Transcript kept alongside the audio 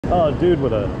Oh, a dude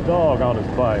with a dog on his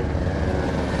bike. Yeah,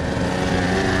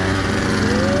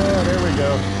 there we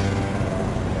go.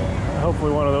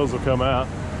 Hopefully one of those will come out.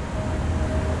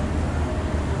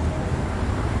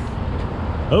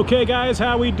 Okay guys,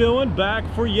 how we doing? Back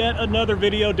for yet another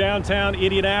video downtown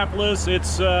Indianapolis.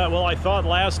 It's, well, I thought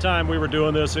last time we were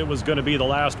doing this it was going to be the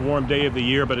last warm day of the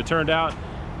year, but it turned out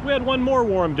we had one more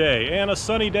warm day, and a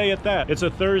sunny day at that. It's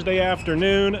a Thursday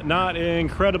afternoon, not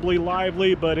incredibly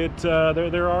lively, but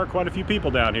there are quite a few people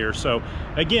down here. So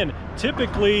again,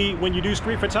 typically when you do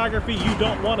street photography, you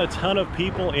don't want a ton of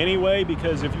people anyway,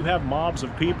 because if you have mobs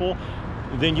of people,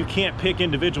 then you can't pick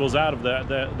individuals out of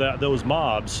those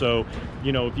mobs. So,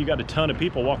 you know, if you got a ton of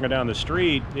people walking down the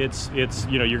street, it's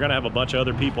you know, you're gonna have a bunch of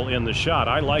other people in the shot.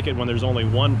 I like it when there's only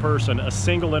one person, a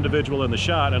single individual in the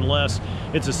shot, unless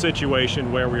it's a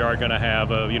situation where we are gonna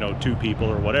have, you know, two people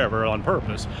or whatever on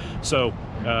purpose. So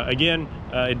again,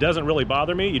 it doesn't really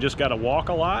bother me. You just got to walk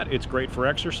a lot. It's great for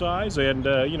exercise, and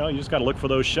you know, you just got to look for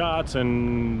those shots.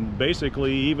 And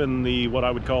basically, even the what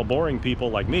I would call boring people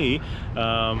like me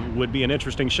would be an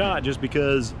interesting shot, just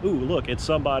because, ooh, look, it's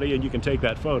somebody, and you can take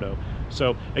that photo.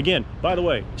 So again, by the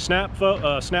way, snap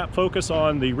focus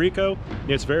on the Ricoh.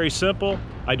 It's very simple.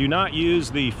 I do not use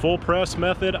the full press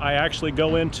method. I actually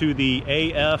go into the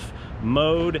AF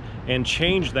mode and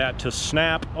change that to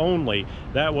snap only.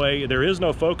 That way there is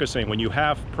no focusing. When you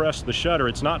half press the shutter,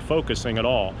 it's not focusing at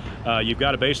all. You've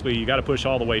got to basically, you got to push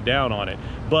all the way down on it.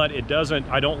 But it doesn't,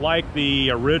 I don't like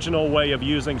the original way of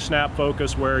using snap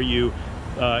focus, where you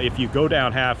if you go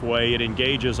down halfway, it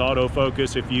engages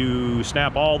autofocus. If you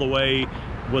snap all the way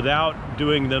without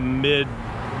doing the mid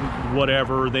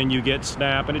whatever, then you get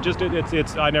snap, and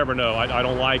it's I never know. I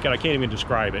don't like it. I can't even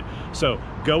describe it. So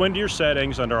go into your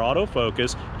settings under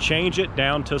autofocus, change it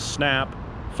down to snap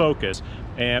focus,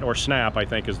 and or snap, I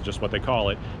think is just what they call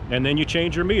it, and then you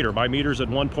change your meter. My meter's at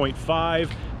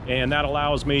 1.5, and that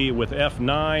allows me, with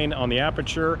f9 on the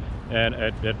aperture and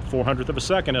at 400th of a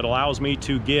second, it allows me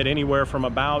to get anywhere from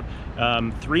about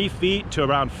 3 feet to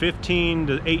around 15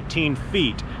 to 18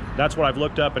 feet. That's what I've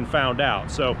looked up and found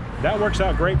out. So that works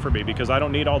out great for me, because I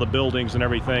don't need all the buildings and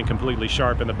everything completely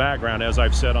sharp in the background, as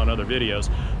I've said on other videos.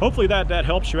 Hopefully that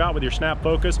helps you out with your snap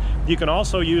focus. You can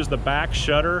also use the back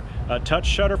shutter, touch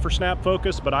shutter, for snap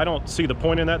focus, but I don't see the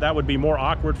point in that. That would be more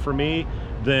awkward for me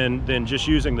than just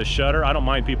using the shutter. I don't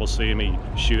mind people seeing me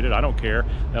shoot it. I don't care.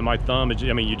 And my thumb,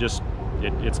 I mean,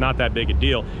 it's not that big a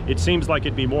deal. It seems like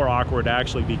it'd be more awkward to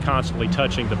actually be constantly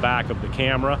touching the back of the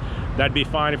camera. That'd be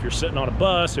fine if you're sitting on a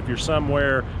bus, if you're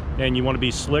somewhere and you want to be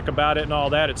slick about it and all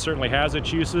that. It certainly has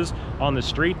its uses. On the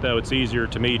street though, it's easier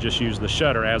to me just use the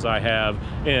shutter, as I have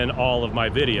in all of my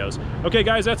videos. Okay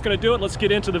guys, that's going to do it. Let's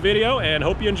get into the video, and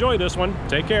hope you enjoy this one.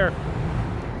 Take care.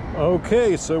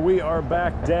 Okay, so we are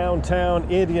back downtown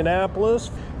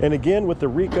Indianapolis, and again with the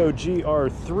Ricoh GR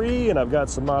III, and I've got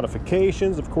some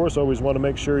modifications, of course, always want to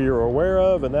make sure you're aware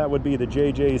of, and that would be the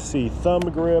JJC thumb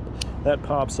grip. That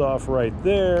pops off right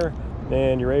there,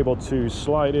 and you're able to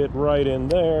slide it right in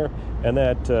there, and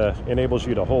that enables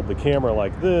you to hold the camera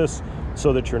like this,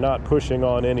 so that you're not pushing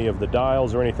on any of the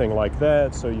dials or anything like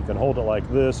that. So you can hold it like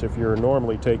this if you're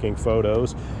normally taking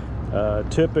photos.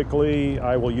 Typically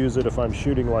I will use it if I'm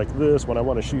shooting like this, when I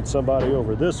want to shoot somebody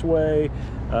over this way,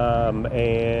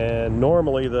 and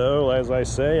normally though, as I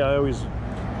say, I always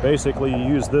basically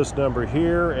use this number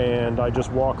here, and I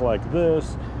just walk like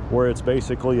this, where it's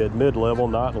basically at mid-level,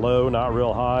 not low, not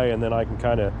real high, and then I can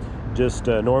kind of just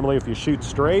normally if you shoot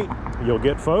straight, you'll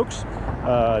get folks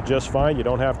just fine. You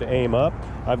don't have to aim up.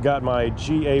 I've got my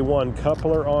GA1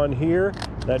 coupler on here.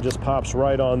 That just pops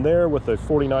right on there with a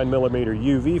 49mm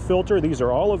UV filter. These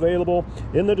are all available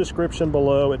in the description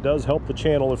below. It does help the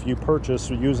channel if you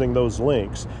purchase using those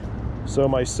links. So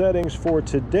my settings for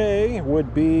today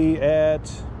would be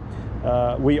at,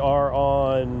 we are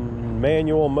on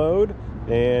manual mode,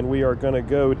 and we are going to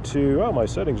go to, oh, my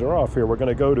settings are off here. We're going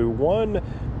to go to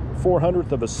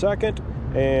 1/400th of a second,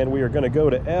 and we are going to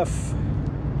go to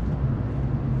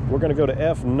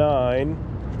F9,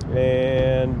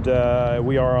 and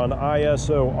we are on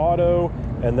ISO auto,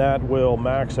 and that will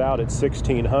max out at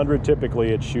 1600. Typically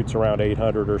it shoots around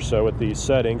 800 or so at these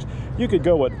settings. You could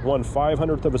go at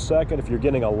 1/500th of a second if you're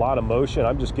getting a lot of motion.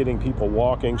 I'm just getting people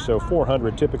walking, so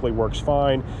 400 typically works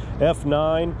fine.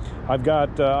 F9, I've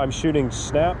got I'm shooting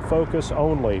snap focus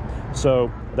only, so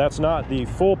that's not the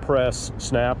full press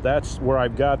snap. That's where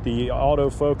I've got the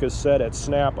autofocus set at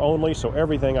snap only, so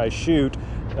everything I shoot,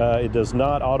 it does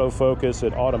not autofocus.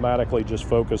 It automatically just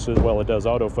focuses. Well, it does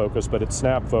autofocus, but it's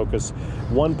snap focus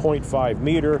 1.5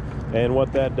 meter, and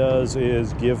what that does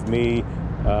is give me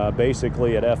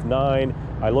basically at F9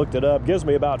 I looked it up, gives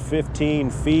me about 15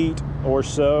 feet or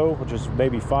so, which is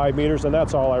maybe 5 meters, and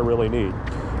that's all I really need.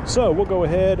 So we'll go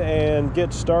ahead and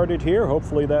get started here.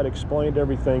 Hopefully that explained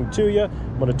everything to you.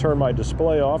 I'm going to turn my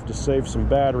display off to save some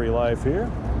battery life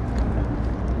here.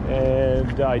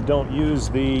 And I don't use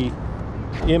the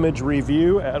image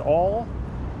review at all.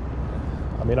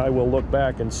 I mean, I will look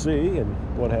back and see and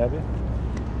what have you.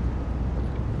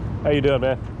 How you doing,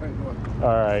 man? How you doing? All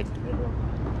right.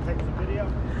 Taking a video?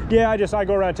 Yeah, I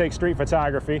go around and take street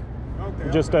photography.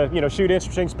 Okay. Just you know, shoot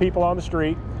interesting people on the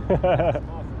street. Awesome.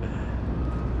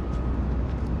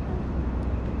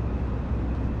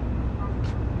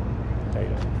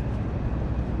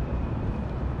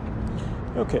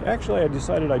 Okay, actually I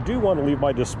decided I do want to leave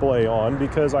my display on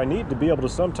because I need to be able to,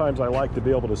 sometimes I like to be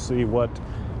able to see what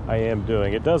I am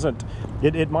doing.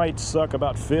 It might suck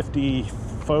about 50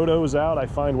 photos out. I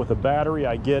find with a battery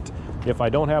I get, if I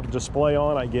don't have the display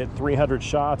on, I get 300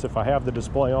 shots. If I have the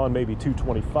display on, maybe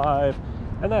 225,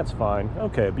 and that's fine.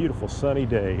 Okay, a beautiful sunny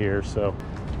day here, so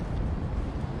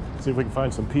let's see if we can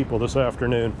find some people this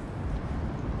afternoon.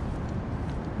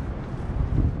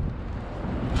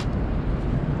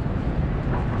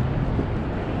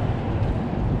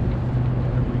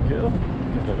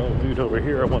 Got an old dude over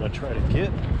here I want to try to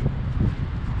get.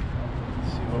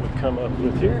 Let's see what we come up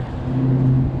with here.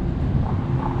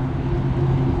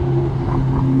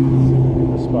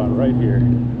 Get the spot right here.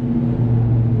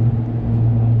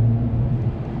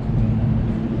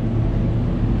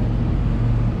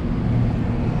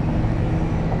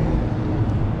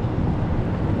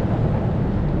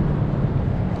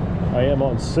 I am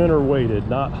on center weighted,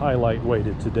 not highlight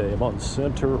weighted today. I'm on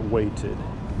center weighted.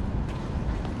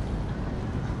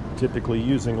 Typically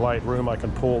using Lightroom, I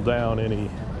can pull down any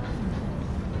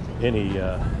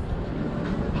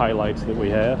highlights that we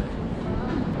have.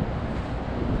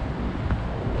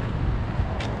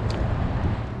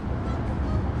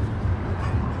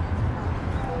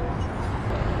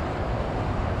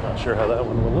 Not sure how that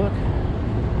one will look.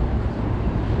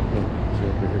 See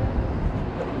over here.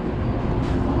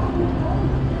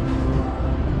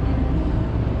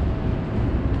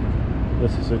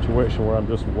 This is a situation where I'm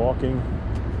just walking,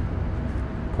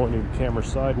 pointing the camera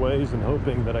sideways and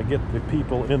hoping that I get the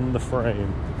people in the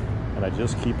frame, and I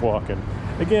just keep walking.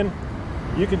 Again,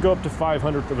 you could go up to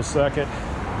 500th of a second.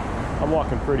 I'm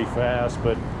walking pretty fast,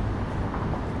 but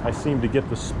I seem to get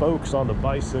the spokes on the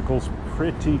bicycles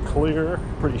pretty clear,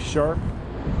 pretty sharp.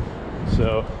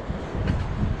 So,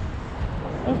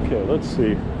 okay, let's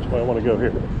see which way I want to go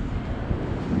here.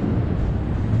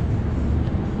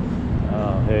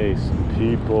 Oh, hey, some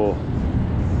people.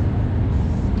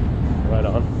 Right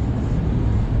on.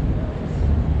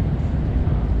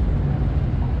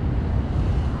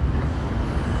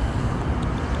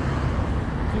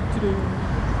 There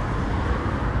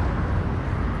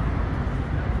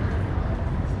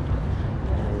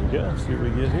we go. See what we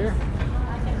get here.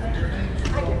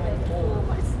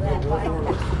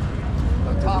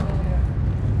 On top.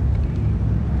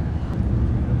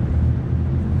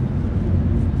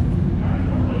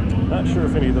 Not sure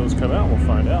if any of those come out. We'll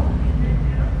find out.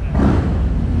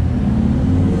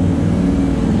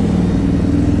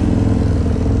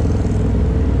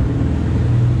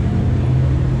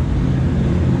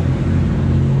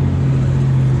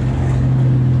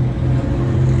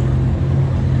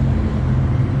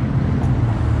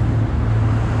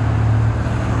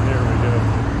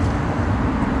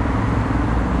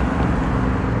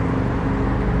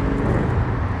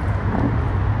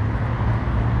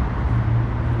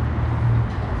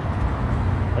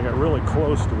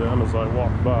 Close to them as I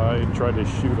walk by and try to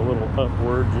shoot a little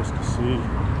upward just to see,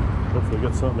 hopefully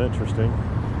get something interesting.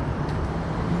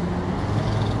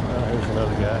 Here's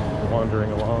another guy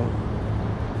wandering along.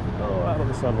 Oh, out of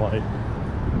the sunlight.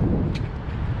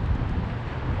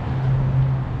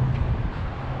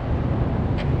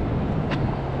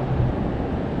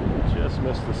 Just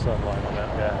missed the sunlight on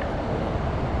that guy.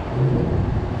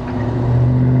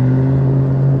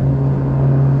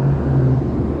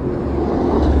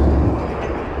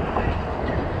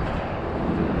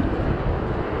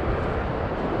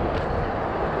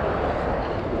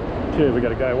 Okay, we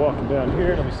got a guy walking down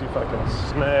here. Let me see if I can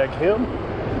snag him.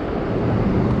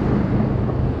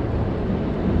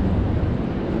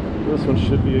 This one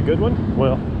should be a good one.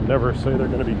 Well, never say they're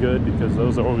going to be good because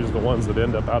those are always the ones that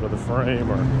end up out of the frame.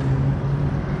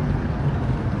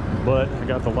 But I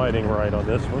got the lighting right on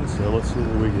this one, so let's see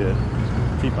what we get.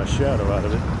 Keep my shadow out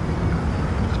of it.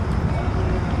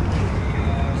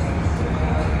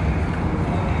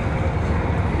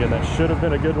 Again, that should have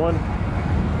been a good one.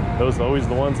 Those are always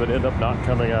the ones that end up not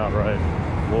coming out right.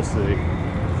 We'll see.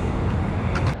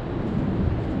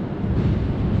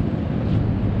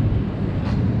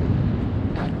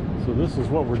 So this is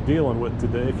what we're dealing with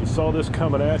today. If you saw this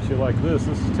coming at you like this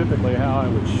is typically how I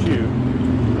would shoot.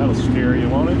 That'll scare you,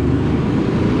 won't it?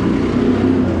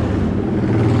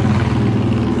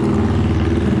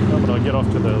 I'm gonna get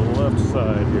off to the left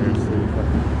side here and see if I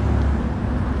can.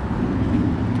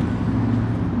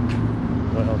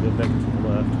 Well, didn't make it to the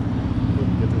left.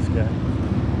 Get this guy.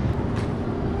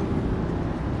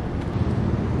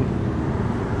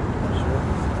 Not sure if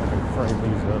I can frame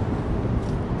these up.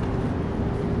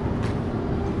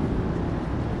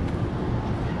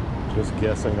 Just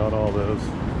guessing on all those.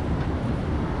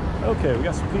 Okay, we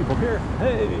got some people here.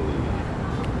 Hey!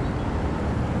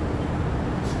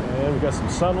 And we got some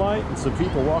sunlight and some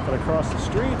people walking across the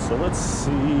street, so let's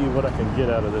see what I can get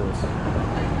out of this.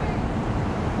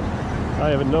 I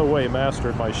have in no way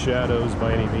mastered my shadows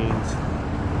by any means.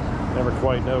 Never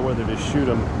quite know whether to shoot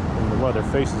them while their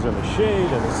faces in the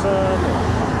shade and the sun.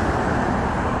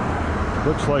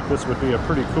 Looks like this would be a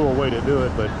pretty cool way to do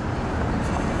it, but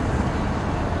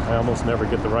I almost never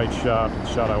get the right shot, the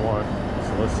shot I want.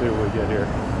 So let's see what we get here.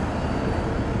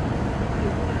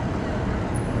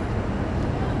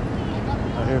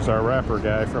 Now here's our rapper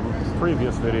guy from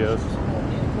previous videos.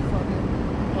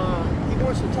 He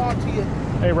wants to talk to you.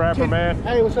 Hey, rapper man.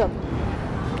 Hey, what's up?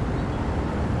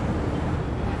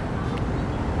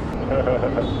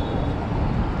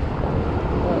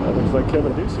 That looks like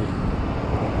Kevin Ducey.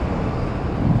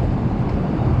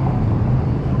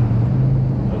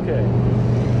 Okay.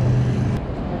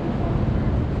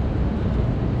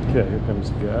 Okay, here comes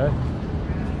the guy.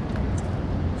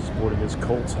 Sporting his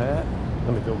Colts hat.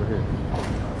 Let me go over here.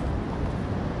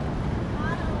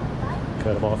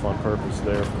 Cut him off on purpose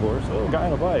there, of course. Oh, guy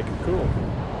on a bike. Cool.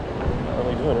 Not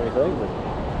really doing anything, but...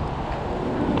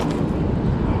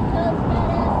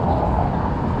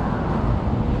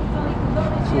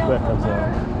 See if that comes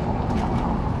out.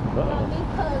 Uh-oh.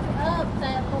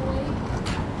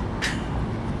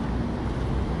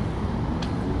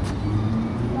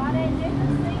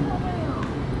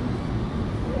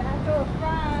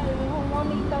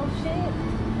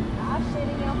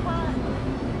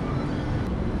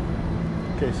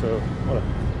 Okay, so I want to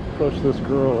approach this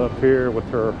girl up here with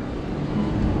her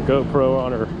GoPro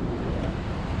on her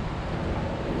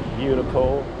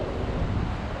unipole.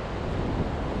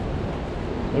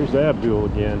 There's Abdul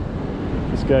again.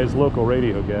 This guy's local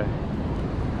radio guy.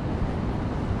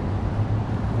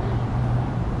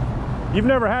 You've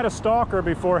never had a stalker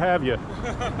before, have you?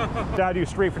 I do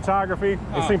street photography.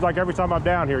 It seems like every time I'm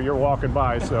down here, you're walking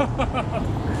by, so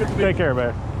take care,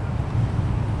 man.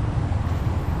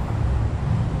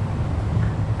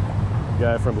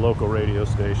 Guy from local radio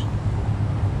station.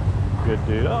 Good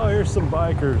dude. Oh, here's some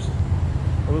bikers.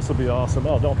 Oh, this will be awesome.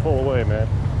 Oh, don't pull away, man.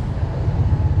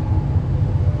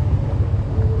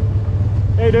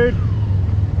 Hey, dude.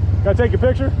 Can I take your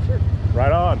picture? Sure.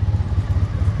 Right on.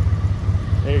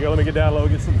 There you go. Let me get down low,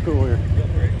 get something cool here.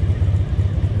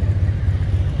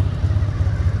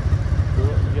 Cool.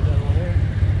 Let me get that one here.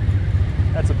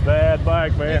 That's a bad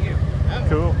bike, man.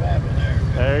 Cool.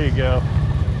 There you go.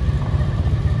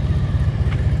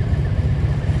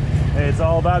 Hey, it's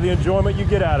all about the enjoyment you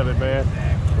get out of it, man.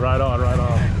 Right on, right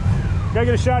on. Can I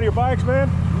get a shot of your bikes, man?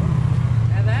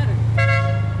 Have at it.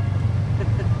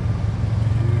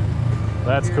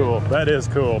 That's cool. That is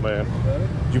cool, man.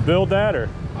 Did you build that, or?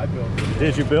 I built it.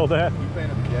 Did you build that? You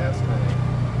painted the gas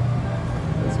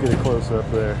tank. Let's get a close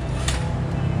up there.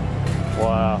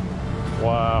 Wow.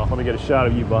 Wow. Let me get a shot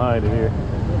of you behind it here.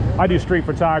 I do street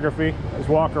photography. Just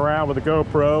walk around with a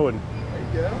GoPro and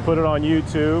There you go. put it on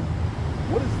YouTube.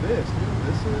 What is this? Do you know what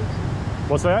this is?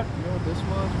 What's that? You know what this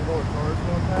was? With all the cars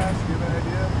going past? Do you have an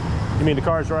idea? You mean the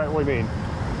car's right? What do you mean?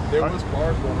 There was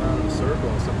cars going around in a circle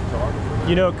and some photographer.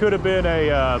 You know, it could have been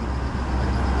a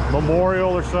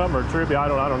memorial or something, or tribute. I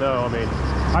don't know. I mean,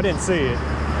 I didn't see it.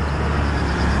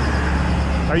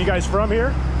 Are you guys from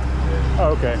here? Yeah.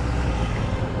 Oh, okay.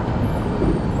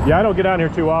 Yeah, I don't get down here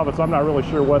too often, so I'm not really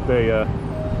sure what they.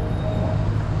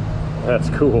 That's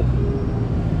cool.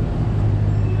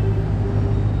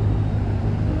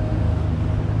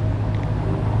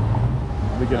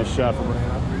 Let me get a shot from her.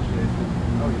 I appreciate it.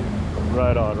 Oh, yeah.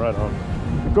 Right on, right on.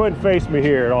 Go ahead and face me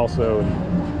here also.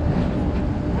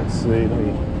 Let's see, let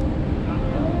me.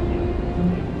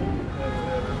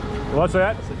 What's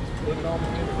that? I said, just put it on the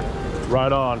internet.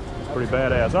 Right on. It's pretty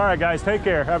badass. All right, guys, take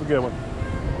care. Have a good one.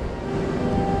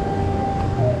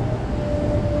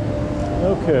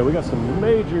 Okay, we got some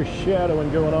major shadowing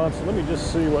going on, so let me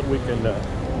just see what we can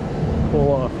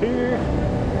pull off here.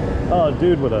 Oh, a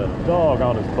dude with a dog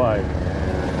on his bike.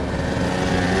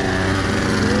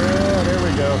 Yeah, there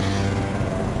we go.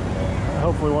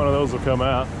 Hopefully one of those will come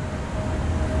out.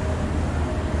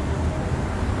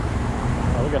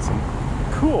 We got some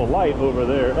cool light over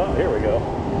there. Oh, here we go.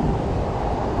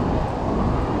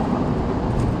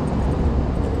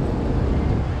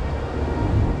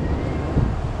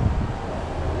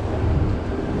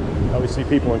 I always see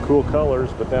people in cool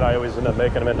colors, but then I always end up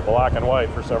making them into black and white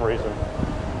for some reason.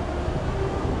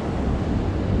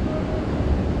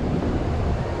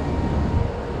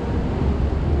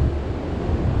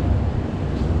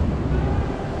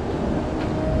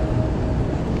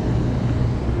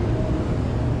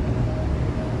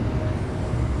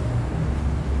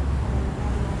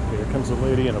 Comes a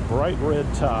lady in a bright red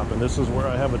top, and this is where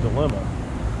I have a dilemma.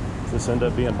 Does this end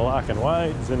up being black and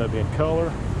white? Does it end up being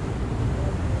color?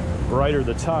 Brighter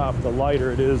the top, the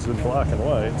lighter it is in black and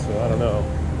white, so I don't know.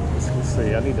 Let's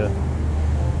see, I need to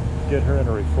get her in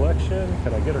a reflection.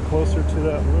 Can I get her closer to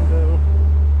that window?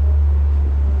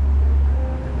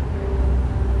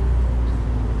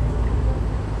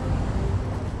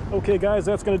 Okay guys,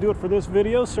 that's going to do it for this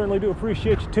video. Certainly do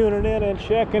appreciate you tuning in and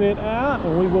checking it out,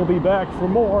 and we will be back for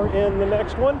more in the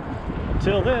next one.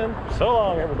 Until then, so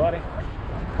long everybody.